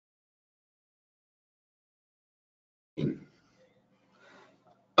Okie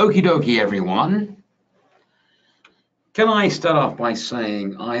dokie, everyone. Can I start off by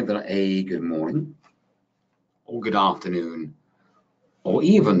saying either a good morning or good afternoon or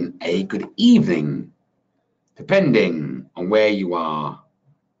even a good evening, depending on where you are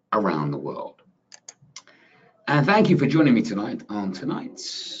around the world. And thank you for joining me tonight on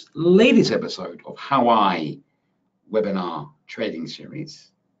tonight's latest episode of How I webinar trading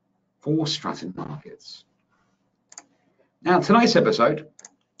series for Stratton Markets. Now, tonight's episode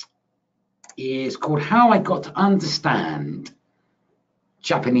is called How I Got to Understand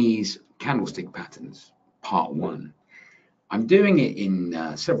Japanese Candlestick Patterns, Part 1. I'm doing it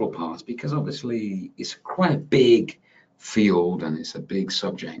in several parts because obviously it's quite a big field and it's a big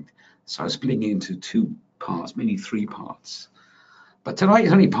subject. So I'm splitting it into 2 parts, maybe 3 parts. But tonight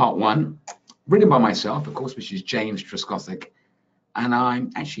is only Part 1, written by myself, of course, which is James Trescothick. And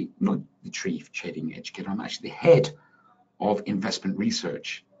I'm actually not the chief trading educator, I'm actually the head of investment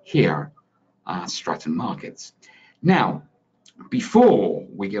research here at Stratton Markets. Now, before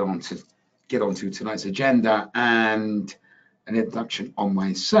we get on to tonight's agenda and an introduction on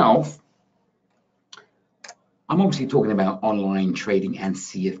myself, I'm obviously talking about online trading and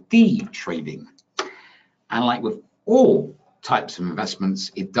CFD trading. And like with all types of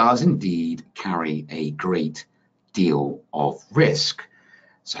investments, it does indeed carry a great deal of risk.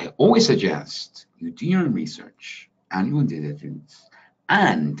 So I always suggest you do your own research and your due diligence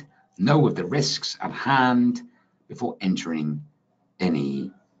and know of the risks at hand before entering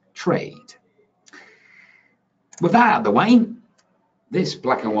any trade. With that out of the way, this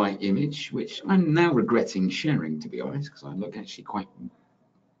black and white image, which I'm now regretting sharing, to be honest, because I look actually quite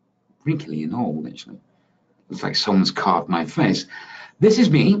wrinkly and old, actually. Looks like someone's carved my face. This is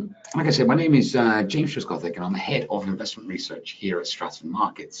me. Like I said, my name is James Trescothick, and I'm the head of investment research here at Stratton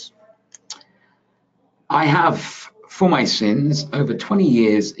Markets. I have, for my sins, over 20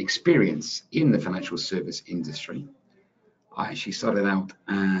 years experience in the financial service industry. I actually started out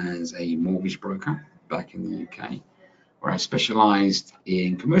as a mortgage broker back in the UK, where I specialized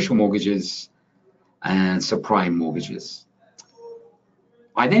in commercial mortgages and subprime mortgages.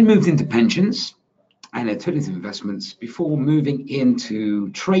 I then moved into pensions and alternative investments before moving into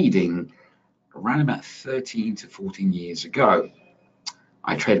trading around about 13 to 14 years ago.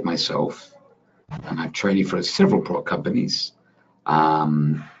 I traded myself, and I've traded for several product companies.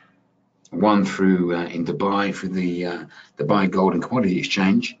 One through in Dubai through the Dubai Gold and Commodity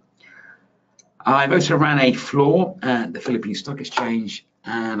Exchange. I've also ran a floor at the Philippine Stock Exchange,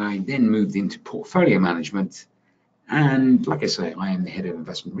 and I then moved into portfolio management. And like I say, I am the head of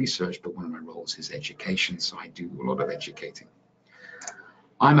investment research, but one of my roles is education, so I do a lot of educating.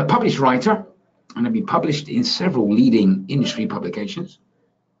 I'm a published writer, and I've been published in several leading industry publications,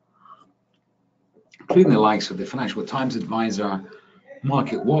 including the likes of the Financial Times Advisor,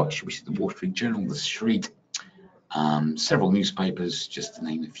 Market Watch, which is the Wall Street Journal, The Street, several newspapers, just to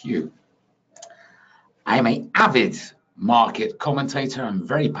name a few. I am an avid market commentator. I'm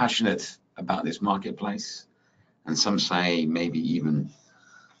very passionate about this marketplace, and some say maybe even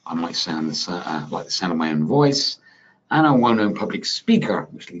I might sound like the sound of my own voice. And I'm a well-known public speaker,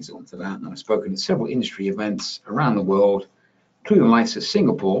 which leads on to that. And I've spoken at several industry events around the world, including the likes of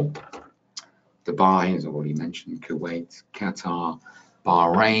Singapore, Dubai, as I already mentioned, Kuwait, Qatar,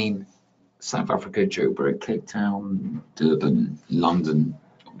 Bahrain, South Africa, Joburg, Cape Town, Durban, London,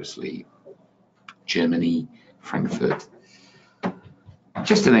 obviously, Germany, Frankfurt,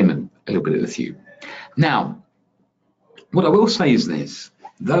 just to name a little bit of a few. Now, what I will say is this,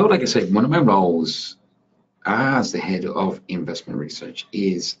 though, like I said, one of my roles as the head of investment research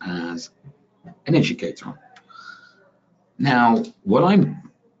is as an educator. Now, what I'm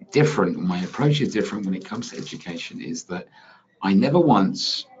different, my approach is different when it comes to education, is that I never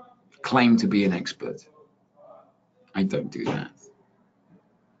once claim to be an expert. I don't do that.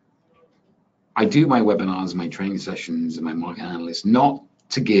 I do my webinars, my training sessions, and my market analysts not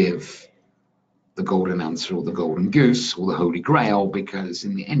to give the golden answer or the golden goose or the holy grail, because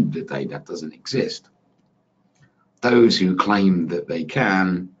in the end of the day, that doesn't exist. Those who claim that they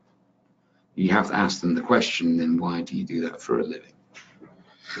can, you have to ask them the question, then why do you do that for a living?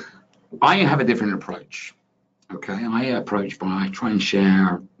 I have a different approach. Okay, I try and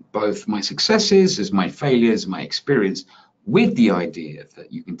share both my successes as my failures, my experience, with the idea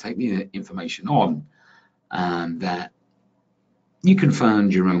that you can take the information on and that you can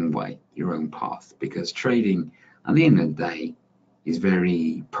find your own way, your own path, because trading at the end of the day is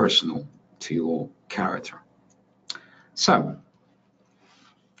very personal to your character. So,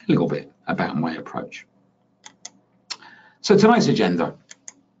 a little bit about my approach. So tonight's agenda.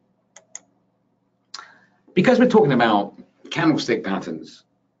 Because we're talking about candlestick patterns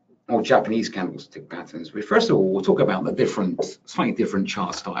or Japanese candlestick patterns, first of all, we'll talk about the slightly different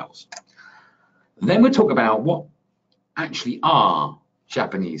chart styles. Then we'll talk about what actually are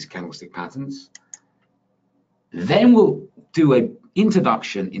Japanese candlestick patterns. Then we'll do an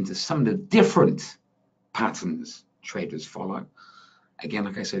introduction into some of the different patterns traders follow. Again,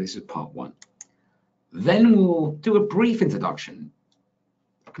 like I said, this is part one. Then we'll do a brief introduction,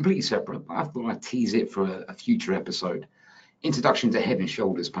 completely separate, but I thought I'd tease it for a future episode. Introduction to head and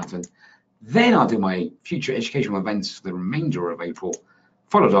shoulders pattern. Then I'll do my future educational events for the remainder of April,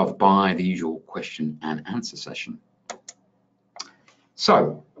 followed off by the usual question and answer session.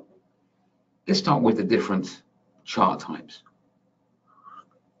 So let's start with the different chart types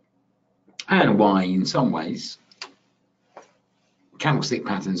and why, in some ways, candlestick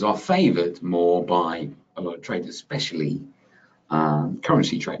patterns are favored more by a lot of traders, especially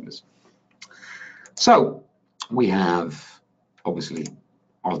currency traders. So we have obviously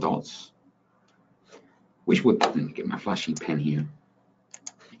our dots, which would, let me get my flashy pen here,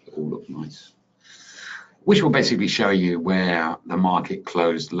 make it all look nice, which will basically show you where the market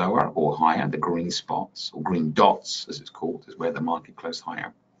closed lower or higher. The green spots, or green dots as it's called, is where the market closed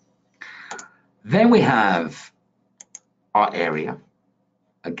higher. Then we have our area.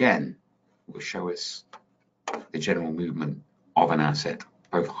 Again, will show us the general movement of an asset,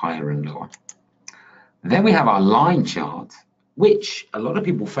 both higher and lower. Then we have our line chart, which a lot of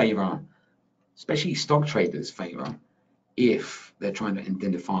people favor, especially stock traders favor, if they're trying to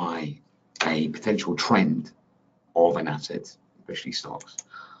identify a potential trend of an asset, especially stocks.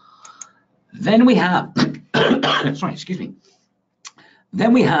 Then we have, sorry, excuse me.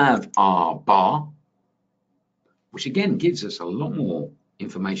 Then we have our bar, which again gives us a lot more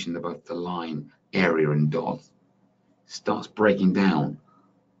information about the line, area, and dot. Starts breaking down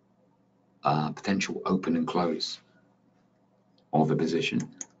potential open and close of a position.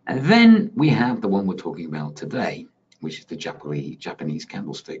 And then we have the one we're talking about today, which is the Japanese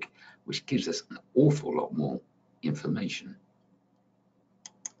candlestick, which gives us an awful lot more information.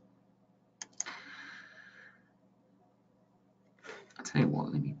 I'll tell you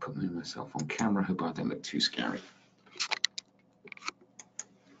what, let me put myself on camera. Hope I don't look too scary.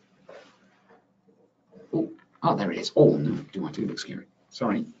 Oh, there it is. Oh, no, do I do look scary?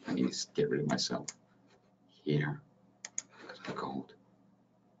 Sorry, I need to get rid of myself here. I look old.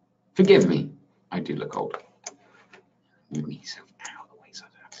 Forgive me, I do look old. Move myself out of the way so I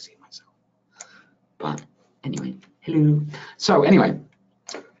don't have to see myself. But anyway, hello. So anyway,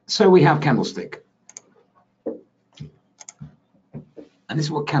 so we have candlestick. And this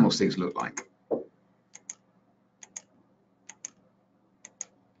is what candlesticks look like.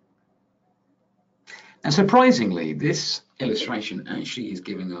 And surprisingly, this illustration actually is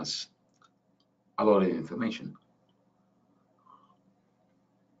giving us a lot of information.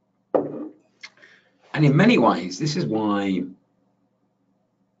 And in many ways, this is why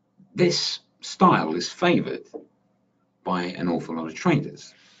this style is favored by an awful lot of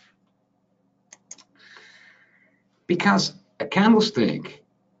traders. Because a candlestick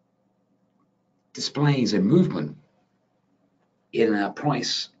displays a movement in a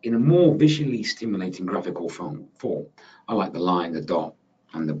price in a more visually stimulating graphical form. I like the line, the dot,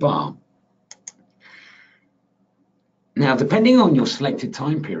 and the bar. Now, depending on your selected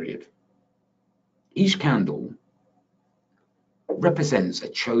time period, each candle represents a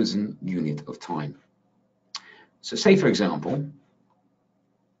chosen unit of time. So say, for example,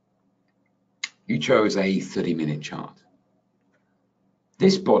 you chose a 30-minute chart.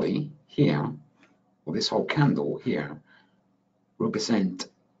 This body here, or this whole candle here, represent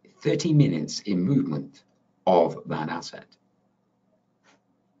 30 minutes in movement of that asset.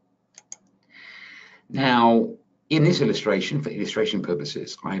 Now, in this illustration, for illustration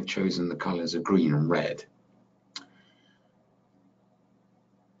purposes, I've chosen the colors of green and red.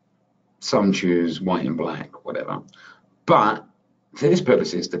 Some choose white and black, whatever. But for this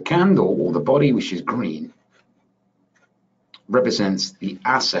purposes, the candle or the body, which is green, represents the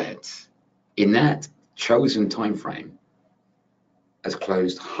asset in that chosen time frame as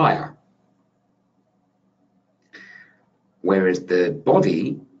closed higher. Whereas the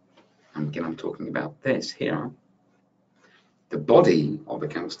body, and again I'm talking about this here, the body of the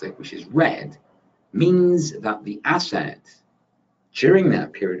candlestick, which is red, means that the asset during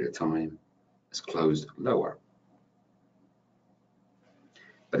that period of time is closed lower.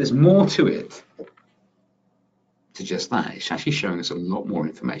 But there's more to it to just that. It's actually showing us a lot more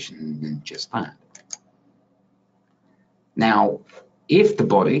information than just that. Now, if the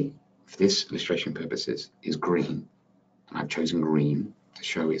body, for this illustration purposes, is green, and I've chosen green to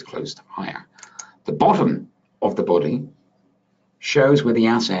show it's closed higher, The bottom of the body shows where the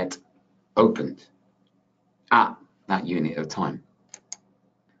asset opened at that unit of time.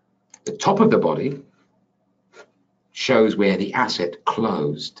 The top of the body shows where the asset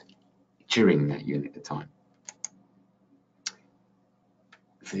closed during that unit of time.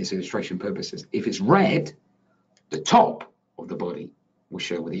 For this illustration purposes, if it's red, the top of the body will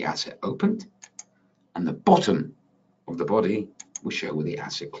show where the asset opened, and the bottom of the body will show where the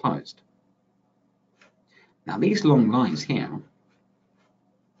asset closed. Now, these long lines here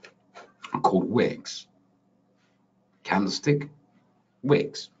are called wicks. Candlestick,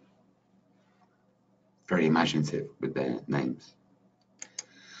 wicks. Very imaginative with their names.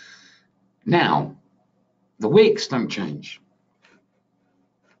 Now, the wicks don't change.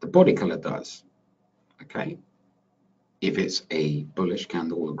 The body color does. Okay? If it's a bullish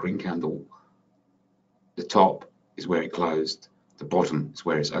candle or a green candle, the top is where it closed, the bottom is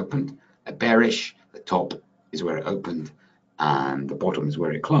where it's opened. A bearish, the top is where it opened, and the bottom is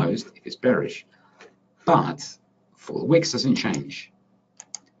where it closed if it's bearish. But for the wicks doesn't change,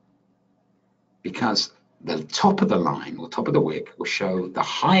 because the top of the line or top of the wick will show the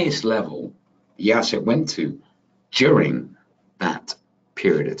highest level the asset went to during that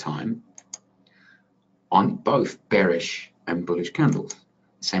period of time on both bearish and bullish candles.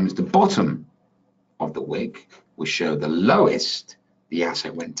 Same as the bottom of the wick will show the lowest the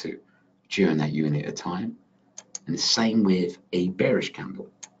asset went to during that unit of time, and the same with a bearish candle.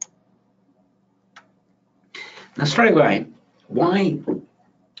 Now, straight away, why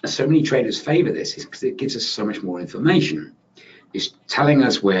so many traders favor this is because it gives us so much more information. It's telling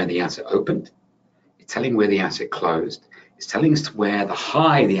us where the asset opened, it's telling where the asset closed, it's telling us where the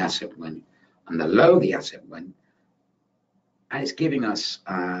high the asset went and the low the asset went, and it's giving us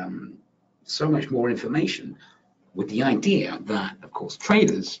so much more information, with the idea that, of course,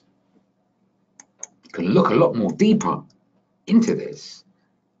 traders can look a lot more deeper into this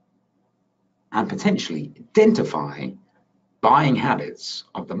and potentially identify buying habits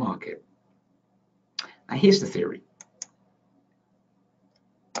of the market. Now, here's the theory.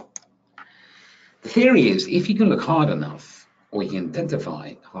 The theory is, if you can look hard enough, or you can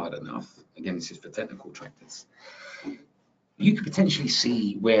identify hard enough, again, this is for technical traders, you could potentially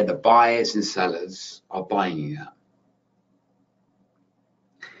see where the buyers and sellers are buying at.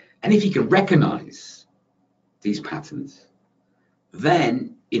 And if you can recognize these patterns,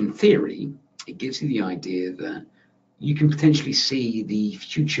 then in theory, it gives you the idea that you can potentially see the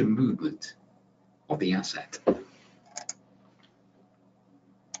future movement of the asset.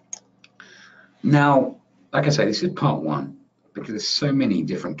 Now, like I say, this is part one, because there's so many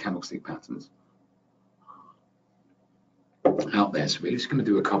different candlestick patterns out there. So we're just going to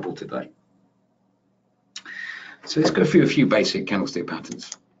do a couple today. So let's go through a few basic candlestick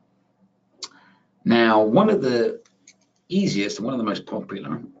patterns. Now, one of the easiest and one of the most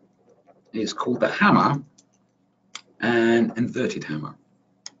popular is called the hammer and inverted hammer.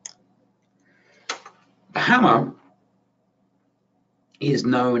 The hammer is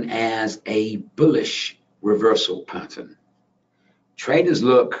known as a bullish reversal pattern. Traders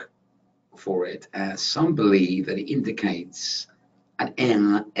look for it as some believe that it indicates an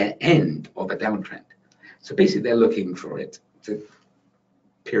end of a downtrend. So basically, they're looking for it to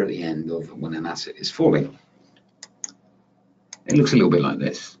appear at the end of when an asset is falling. It looks a little bit like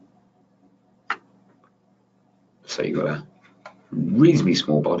this. So you've got a reasonably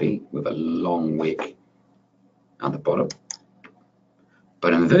small body with a long wick at the bottom.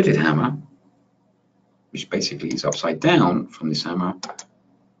 But an inverted hammer, which basically is upside down from this hammer,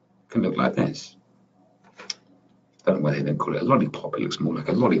 can look like this. Don't know why they don't call it a lollipop. It looks more like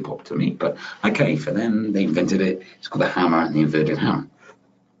a lollipop to me, but okay, for them, they invented it. It's called the hammer and the inverted hammer.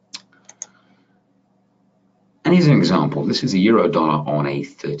 And here's an example. This is a euro dollar on a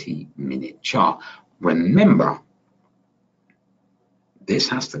 30-minute chart. Remember, this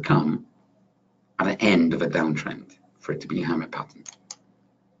has to come at the end of a downtrend for it to be a hammer pattern.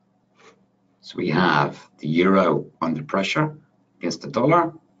 So we have the euro under pressure against the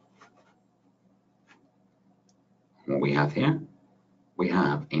dollar. What we have here, we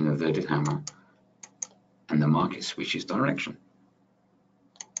have an inverted hammer, and the market switches direction.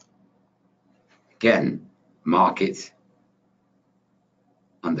 Again, market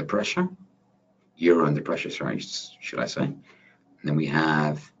under pressure, euro under pressure, sorry, should I say. And then we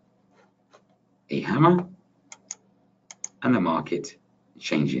have a hammer, and the market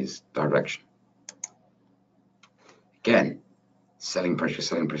changes direction. Again, selling pressure,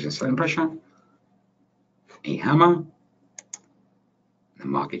 selling pressure, selling pressure. A hammer, the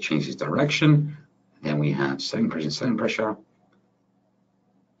market changes direction. Then we have selling pressure,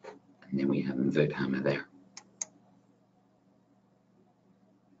 And then we have an inverted hammer there.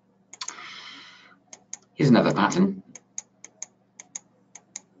 Here's another pattern.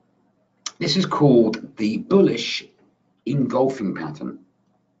 This is called the bullish engulfing pattern.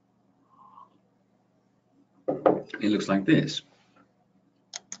 It looks like this.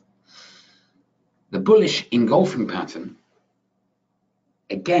 The bullish engulfing pattern,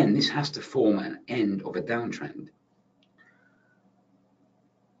 again, this has to form an end of a downtrend.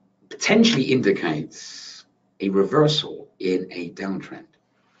 Potentially indicates a reversal in a downtrend.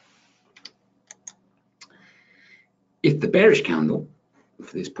 If the bearish candle,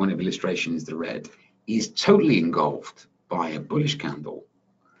 for this point of illustration is the red, is totally engulfed by a bullish candle,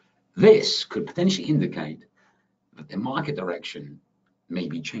 this could potentially indicate that the market direction may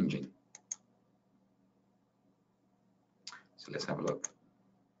be changing. So let's have a look.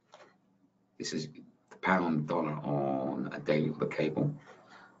 This is the pound dollar on a daily order cable.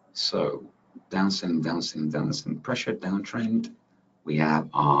 So downswing, downswing, downswing, pressure, downtrend. We have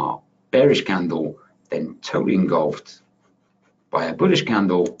our bearish candle, then totally engulfed by a bullish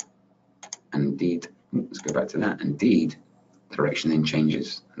candle. And indeed, let's go back to that. Indeed, the direction then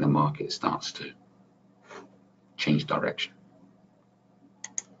changes and the market starts to change direction.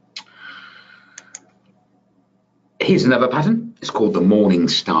 Here's another pattern. It's called the morning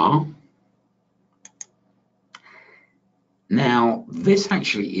star. Now, this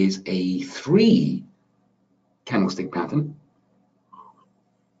actually is a 3 candlestick pattern,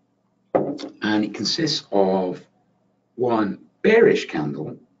 and it consists of one bearish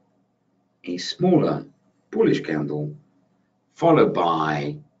candle, a smaller bullish candle, followed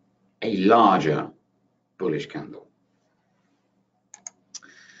by a larger bullish candle.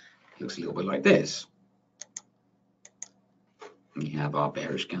 It looks a little bit like this. We have our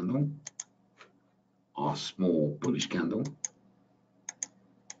bearish candle, our small bullish candle,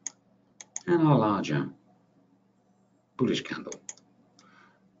 and our larger bullish candle.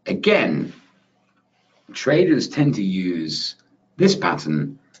 Again, traders tend to use this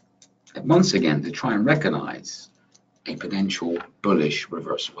pattern once again to try and recognize a potential bullish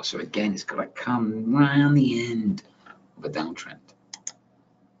reversal. So again, it's got to come around the end of a downtrend.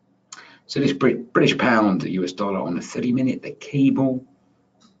 So this British pound, US dollar on the 30-minute, the cable.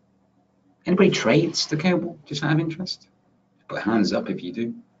 Anybody trades the cable, just out of interest? Put hands up if you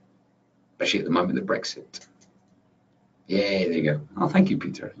do, especially at the moment of Brexit. Yeah, there you go. Oh, thank you,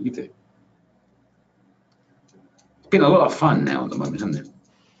 Peter. You do. It's been a lot of fun now at the moment, hasn't it?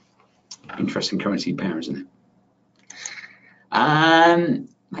 Interesting currency pair, isn't it?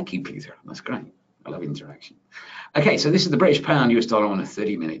 Thank you, Peter. That's great. I love interaction. Okay, so this is the British pound, US dollar on a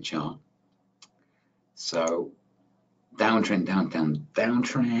 30-minute chart. So downtrend,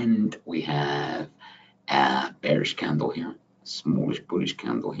 downtrend. We have a bearish candle here, smallish bullish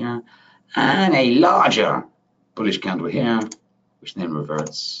candle here, and a larger bullish candle here, which then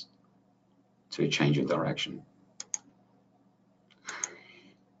reverts to a change of direction.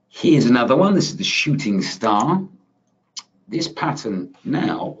 Here's another one. This is the shooting star. This pattern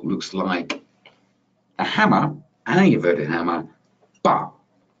now looks like a hammer, an inverted hammer, but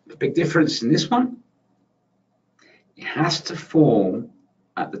the big difference in this one, it has to form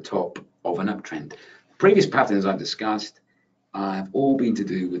at the top of an uptrend. Previous patterns I've discussed have all been to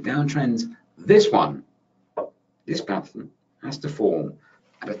do with downtrends. This one, this pattern, has to form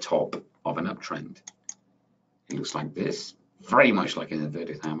at the top of an uptrend. It looks like this, very much like an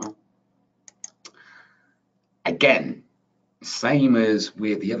inverted hammer. Again, same as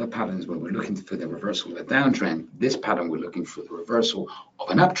with the other patterns where we're looking for the reversal of a downtrend, this pattern we're looking for the reversal of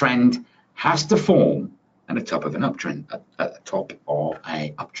an uptrend has to form at the top of an uptrend, at the top of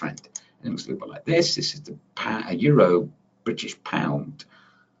a uptrend. And it looks a little bit like this. This is the Euro British pound.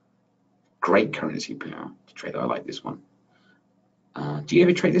 Great currency pair to trade. I like this one. Do you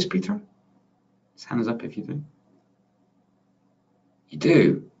ever trade this, Peter? Just hands up if you do. You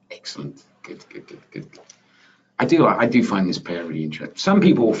do. Excellent. Good, good, good, good. I do find this pair really interesting. Some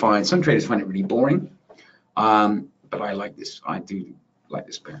traders find it really boring, but I like this. I do like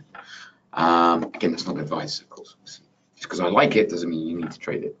this pair. Again, that's not advice, of course. Just because I like it doesn't mean you need to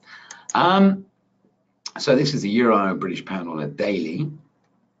trade it. So this is the Euro British pound on a daily.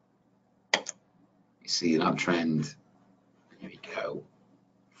 You see an uptrend. There we go.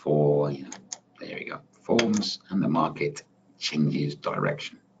 There we go. Forms and the market changes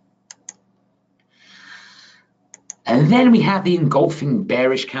direction. And then we have the engulfing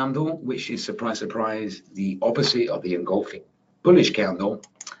bearish candle, which is, surprise, surprise, the opposite of the engulfing bullish candle.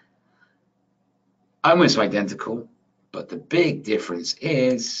 Almost identical, But the big difference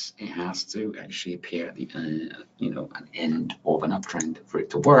is it has to actually appear at the an end of an uptrend for it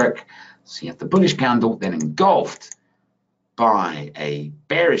to work. So you have the bullish candle, then engulfed by a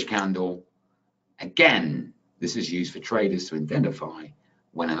bearish candle. Again, this is used for traders to identify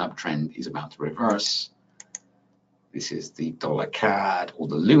when an uptrend is about to reverse. This is the dollar CAD or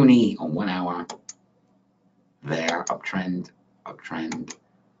the loonie on 1 hour. There, uptrend, uptrend,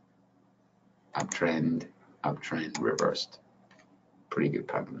 uptrend, uptrend, reversed. Pretty good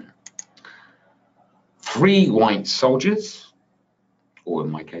pattern there. 3 white soldiers, or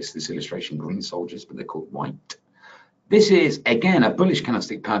in my case, this illustration, green soldiers, but they're called white. This is, again, a bullish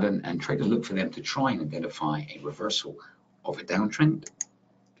candlestick pattern, and traders look for them to try and identify a reversal of a downtrend.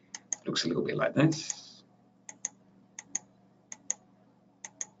 Looks a little bit like this.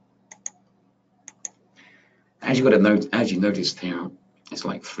 As you noticed here, it's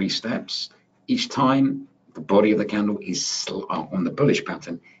like 3 steps. Each time, the body of the candle is on the bullish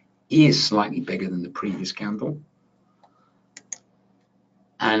pattern is slightly bigger than the previous candle.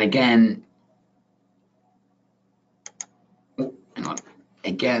 And again,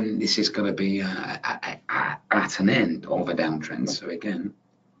 this is going to be at an end of a downtrend. So again,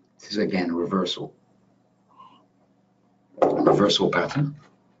 this is again a reversal pattern.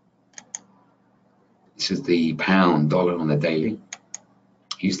 This is the pound dollar on the daily.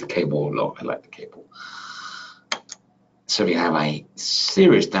 Use the cable a lot. I like the cable. So we have a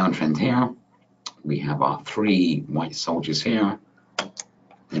serious downtrend here. We have our 3 white soldiers here.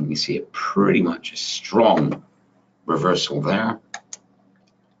 Then we see a pretty much a strong reversal there.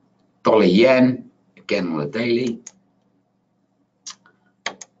 Dollar yen, again on the daily.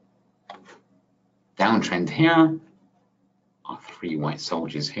 Downtrend here. Our 3 white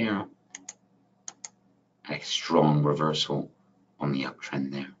soldiers here. A strong reversal on the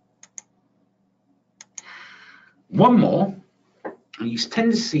uptrend there. One more, and you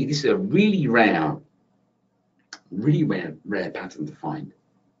tend to see this is a really rare pattern to find.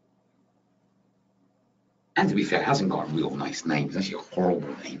 And to be fair, it hasn't got a real nice name. It's actually a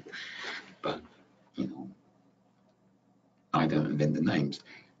horrible name, but I don't invent the names.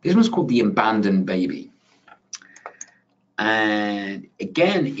 This one's called the abandoned baby, and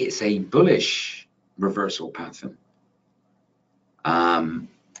again, it's a bullish reversal pattern, and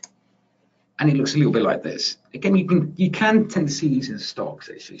it looks a little bit like this. Again, you can tend to see these in stocks.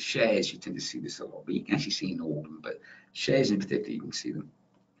 Actually, shares you tend to see this a lot, but you can actually see in all of them. But shares in particular, you can see them.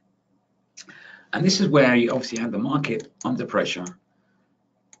 And this is where you obviously have the market under pressure,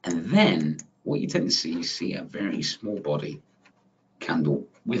 and then what you tend to see, you see a very small body candle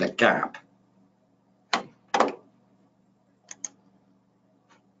with a gap.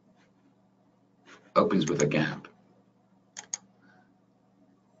 Opens with a gap,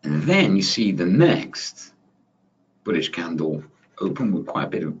 and then you see the next bullish candle open with quite a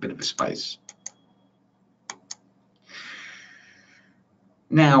bit of a space.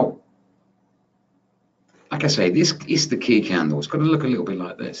 Now, like I say, this is the key candle. It's got to look a little bit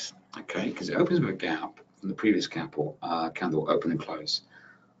like this, okay? Because it opens with a gap from the previous candle open and close.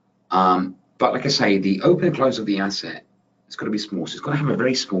 But like I say, the open and close of the asset, it's got to be small. So it's got to have a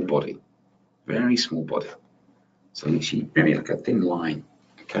very small body. Very small body, so literally very like a thin line,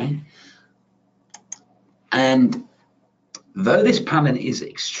 okay? And though this pattern is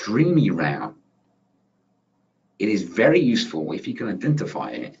extremely rare, it is very useful if you can identify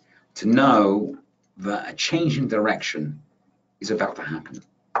it to know that a change in direction is about to happen.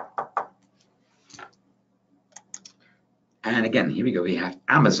 And again, here we go. We have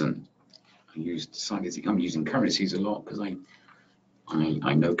Amazon. I'm using currencies a lot because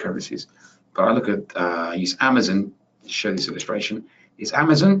I know currencies. But I look at, I use Amazon to show this illustration. It's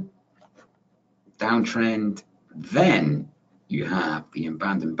Amazon, downtrend, then you have the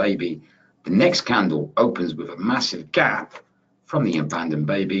abandoned baby. The next candle opens with a massive gap from the abandoned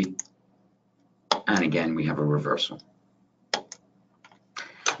baby. And again, we have a reversal.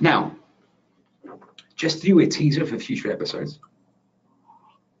 Now, just to do a teaser for future episodes.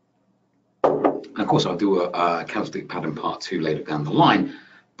 And of course, I'll do a candlestick pattern part 2 later down the line.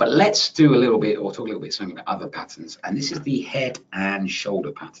 But let's do a little bit, or talk a little bit something about other patterns. And this is the head and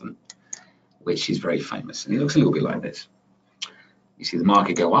shoulder pattern, which is very famous. And it looks a little bit like this. You see the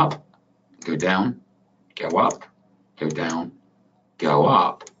market go up, go down, go up, go down, go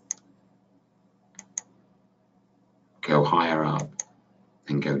up, go higher up,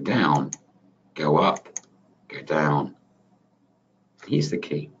 and go down, go up, go down. Here's the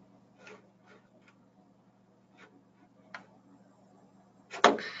key.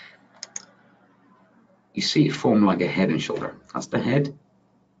 You see it form like a head and shoulder. That's the head,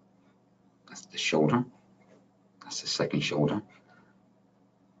 that's the shoulder, That's the second shoulder.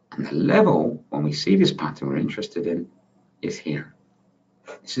 And the level, when we see this pattern we're interested in, is here.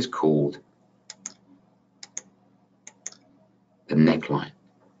 This is called the neckline.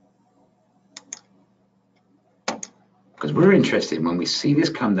 Because we're interested when we see this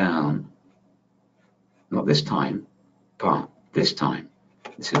come down, not this time, but this time.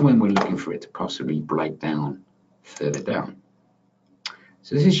 This is when we're looking for it to possibly break down further down.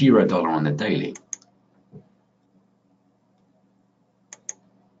 So this is euro dollar on the daily.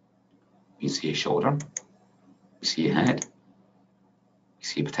 You see a shoulder, you see a head, you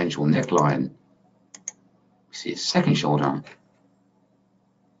see a potential neckline, you see a second shoulder.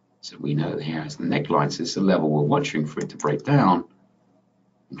 So we know that here is the neckline, so this is the level we're watching for it to break down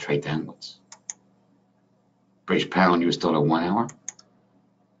and trade downwards. British pound, US dollar, 1 hour.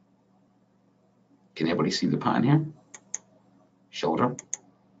 Can everybody see the pattern here? Shoulder,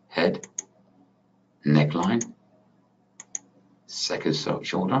 head, neckline, second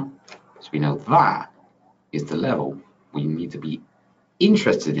shoulder. So we know that is the level we need to be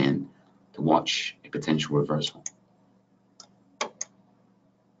interested in to watch a potential reversal.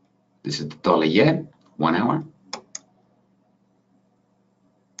 This is the dollar yen, 1 hour.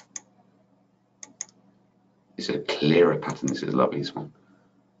 This is a clearer pattern. This is lovely, this one.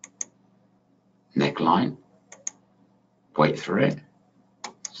 Neckline, wait for it,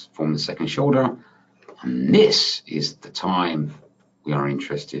 form the second shoulder, and this is the time we are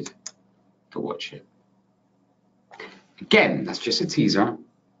interested to watch it. Again, that's just a teaser.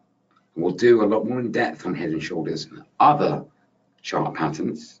 We'll do a lot more in depth on head and shoulders and other chart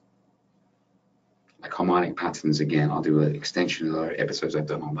patterns, like harmonic patterns. Again, I'll do an extension of the episodes I've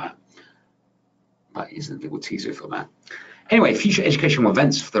done on that. But here's a little teaser for that. Anyway, future educational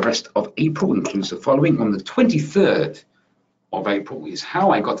events for the rest of April includes the following. On the 23rd of April is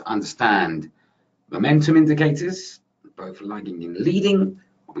how I got to understand momentum indicators, both lagging and leading.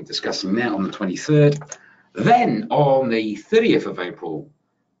 We'll be discussing that on the 23rd. Then on the 30th of April,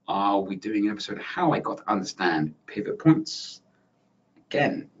 I'll be doing an episode of how I got to understand pivot points.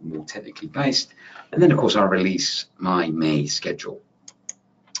 Again, more technically based. And then, of course, I'll release my May schedule.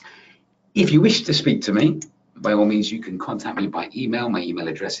 If you wish to speak to me, by all means, you can contact me by email. My email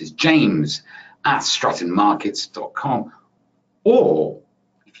address is james@strattonmarkets.com. Or,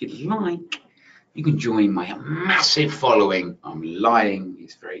 if you'd like, you can join my massive following. I'm lying,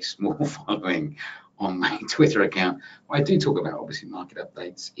 it's very small following on my Twitter account, where I do talk about, obviously, market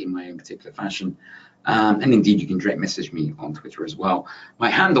updates in my own particular fashion. And indeed, you can direct message me on Twitter as well. My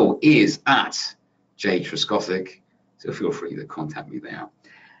handle is @Trescothick, so feel free to contact me there.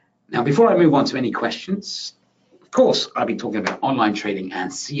 Now, before I move on to any questions, of course, I'll be talking about online trading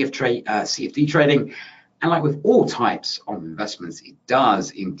and CFD trading. And like with all types of investments, it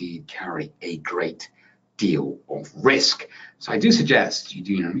does indeed carry a great deal of risk. So I do suggest you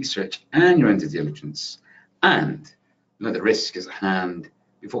do your research and your own due diligence and know the risk is at hand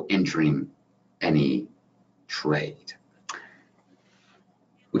before entering any trade.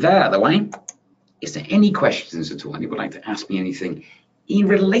 With that out of the way, is there any questions at all? Anyone would like to ask me anything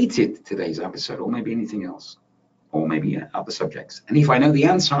related to today's episode, or maybe anything else, or maybe other subjects? And if I know the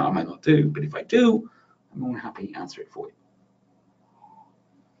answer, I might not do, but if I do, I'm more than happy to answer it for you.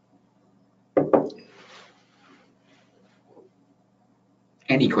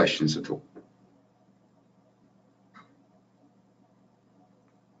 Any questions at all?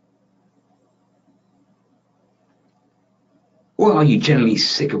 Or are you generally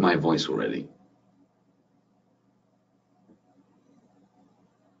sick of my voice already?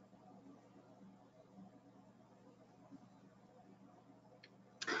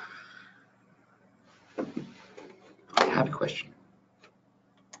 I have a question.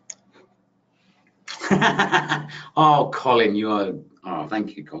 Oh, Colin, you are. Oh,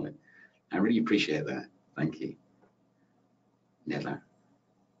 thank you, Colin. I really appreciate that. Thank you. Never.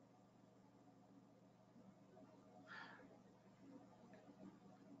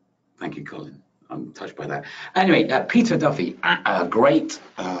 Thank you, Colin. I'm touched by that. Anyway, Peter Duffy, a great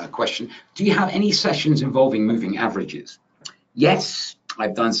question. Do you have any sessions involving moving averages? Yes,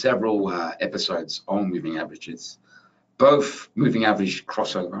 I've done several episodes on moving averages, both moving average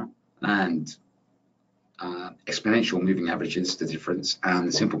crossover and exponential moving averages, the difference, and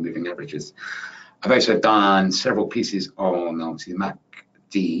the simple moving averages. I've also done several pieces on obviously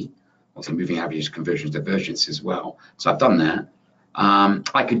MACD, also moving averages, conversions, divergence as well. So I've done that.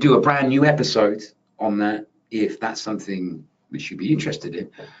 I could do a brand new episode on that if that's something which you'd be interested in.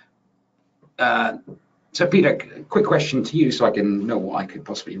 So Peter, quick question to you so I can know what I could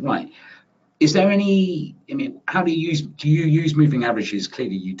possibly write. Is there any, I mean, how do you use moving averages?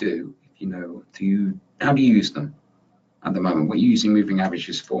 Clearly you do, you know, how do you use them? at the moment? What are you using moving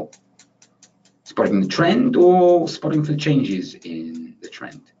averages for? Spotting the trend or spotting for changes in the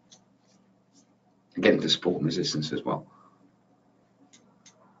trend? Again, for support and resistance as well.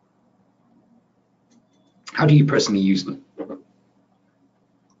 How do you personally use them?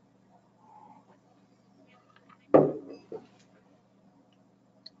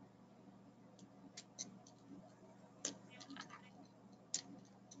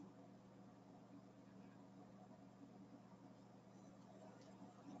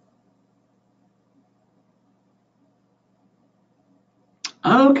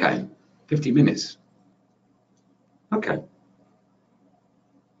 Okay, 50 minutes. Okay.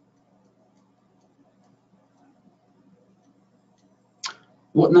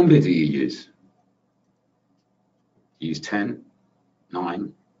 What number do you use? You use 10,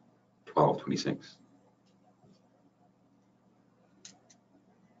 9, 12, 26.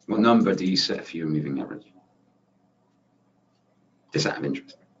 What number do you set for your moving average? Just out of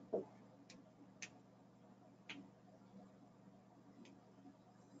interest.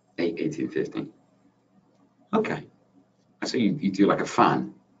 8, 18, 15. Okay. So you do like a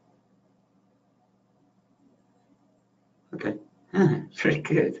fan. Okay. Very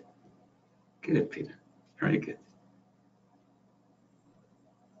good. Good, Peter. Very good.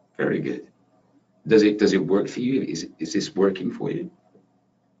 Very good. Does it work for you? Is this working for you?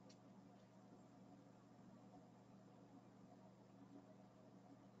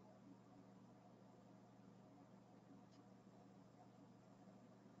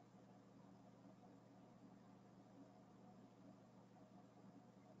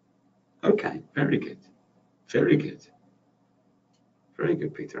 Okay, very good. Very good. Very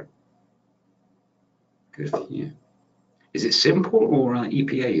good, Peter. Good for you. Is it simple or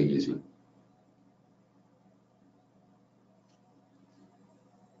EPA you're using?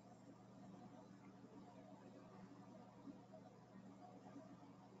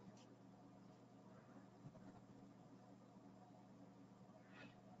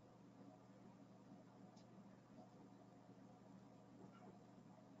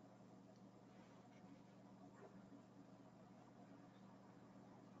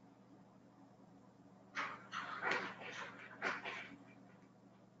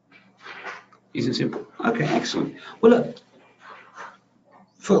 Using simple. Okay, excellent. Well, look,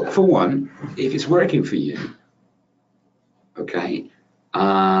 for one, if it's working for you, okay,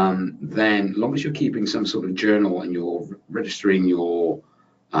 then as long as you're keeping some sort of journal and you're registering your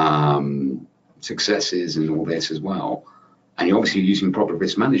successes and all this as well, and you're obviously using proper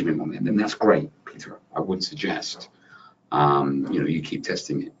risk management on them, then that's great, Peter. I would suggest you keep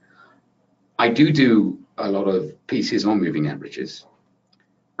testing it. I do a lot of pieces on moving averages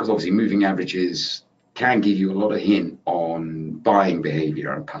because obviously moving averages can give you a lot of hint on buying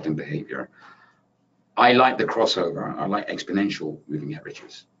behavior and pattern behavior. I like the crossover. I like exponential moving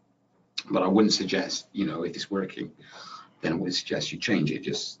averages, but I wouldn't suggest, if it's working, then I would suggest you change it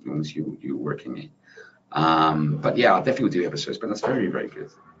just as long as you're working it. But yeah, I definitely would do episodes, but that's very, very good.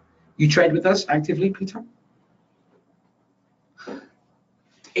 You trade with us actively, Peter?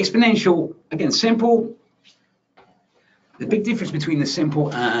 Exponential, again, simple. The big difference between the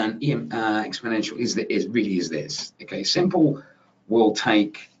simple and exponential is that it really is this. Okay, simple will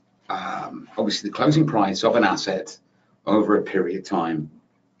take obviously the closing price of an asset over a period of time,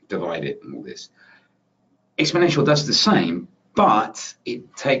 divide it and all this. Exponential does the same, but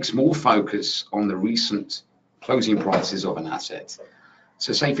it takes more focus on the recent closing prices of an asset.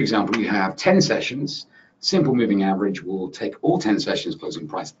 So say, for example, you have 10 sessions, simple moving average will take all 10 sessions closing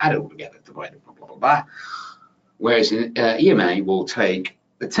price, add it all together, divide it, blah, blah, blah, blah. Whereas in EMA will take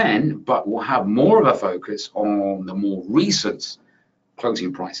the 10, but will have more of a focus on the more recent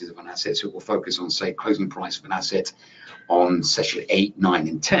closing prices of an asset. So it will focus on, say, closing price of an asset on session 8, 9,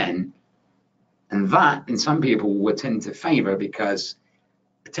 and 10. And that, in some people, would tend to favor because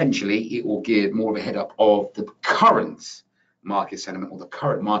potentially it will give more of a head up of the current market sentiment or the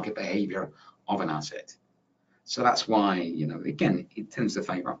current market behavior of an asset. So that's why, again, it tends to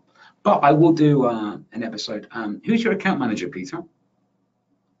favor. But I will do an episode. Who's your account manager, Peter?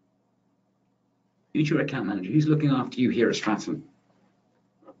 Who's your account manager? Who's looking after you here at Stratton?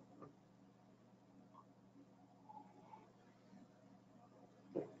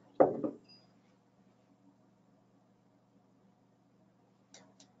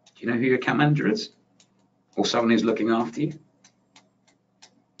 Do you know who your account manager is? Or someone who's looking after you?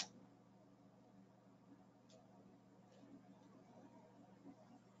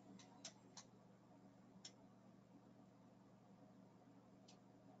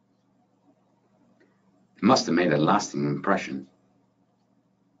 It must have made a lasting impression.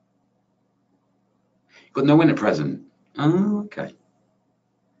 Got no one at present. Oh, okay.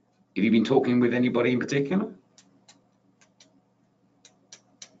 Have you been talking with anybody in particular?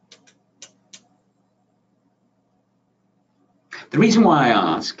 The reason why I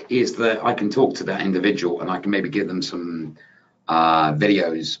ask is that I can talk to that individual and I can maybe give them some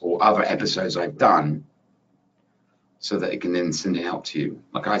videos or other episodes I've done so that it can then send it out to you.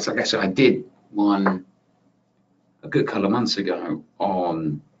 Like I said, I did one a good couple of months ago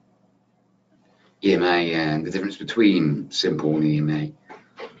on EMA and the difference between simple and EMA.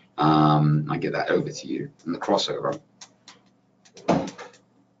 I get that over to you and the crossover.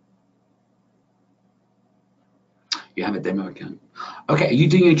 You have a demo account. Okay, are you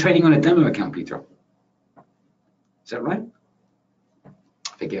doing any trading on a demo account, Peter? Is that right?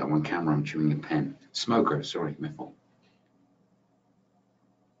 I forget I'm on camera, I'm chewing a pen. Smoker, sorry, my fault.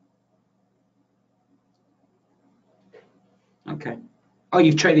 Okay. Oh,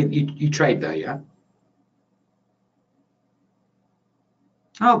 you've traded, you trade though, yeah?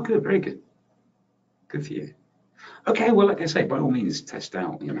 Oh, good, very good. Good for you. Okay, well, like I say, by all means, test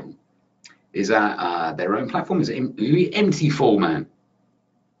out, you know. Is that their own platform? Is it MT4 man?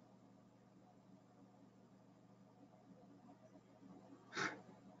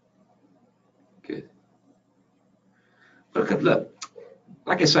 Good. Look,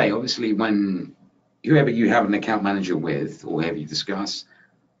 like I say, obviously, when whoever you have an account manager with, or whoever you discuss,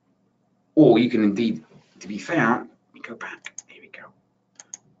 or you can indeed, to be fair, let me go back. Here we go.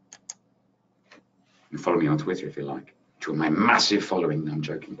 You can follow me on Twitter if you like. Join my massive following. No, I'm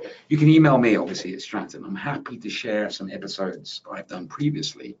joking. You can email me, obviously, at Stratton. I'm happy to share some episodes I've done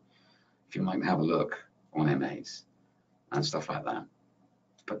previously, if you might have a look on MAs and stuff like that.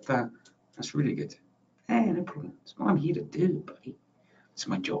 But that's really good. Hey, no problem. It's what I'm here to do, buddy. It's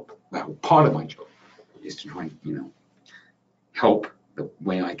my job. Well, part of my job is to try and, you know, help the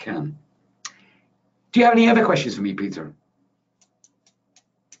way I can. Do you have any other questions for me, Peter?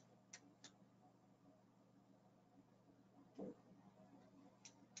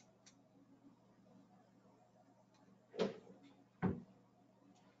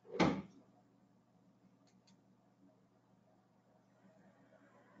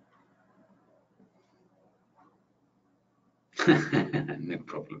 No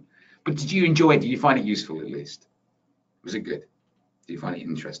problem. But did you enjoy it? Did you find it useful at least? Was it good? Did you find it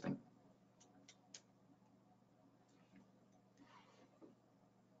interesting?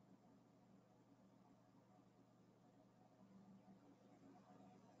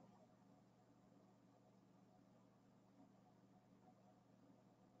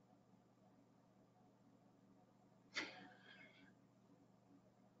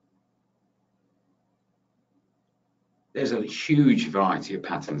 There's a huge variety of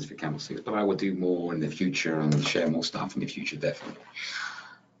patterns for candlesticks, but I will do more in the future and share more stuff in the future, definitely.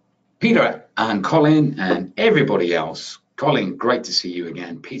 Peter and Colin and everybody else. Colin, great to see you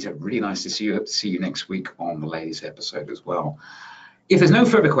again. Peter, really nice to see you. Hope to see you next week on the latest episode as well. If there's no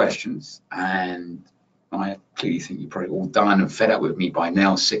further questions, and I clearly think you're probably all done and fed up with me by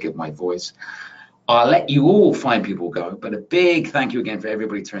now, sick of my voice, I'll let you all find people go. But a big thank you again for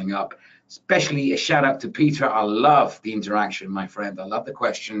everybody turning up. Especially a shout out to Peter. I love the interaction, my friend. I love the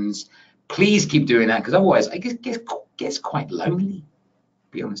questions. Please keep doing that because otherwise I gets quite lonely.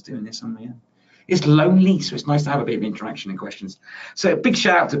 Be honest, doing this on my own. It's lonely, so it's nice to have a bit of interaction and questions. So big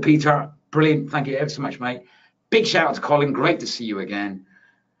shout out to Peter. Brilliant. Thank you ever so much, mate. Big shout out to Colin. Great to see you again.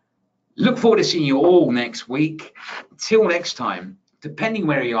 Look forward to seeing you all next week. Till next time, depending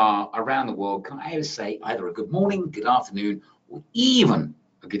where you are around the world, can I ever say either a good morning, good afternoon, or even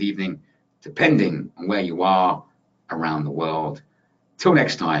a good evening, depending on where you are around the world. Till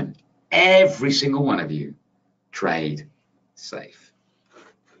next time, every single one of you, trade safe.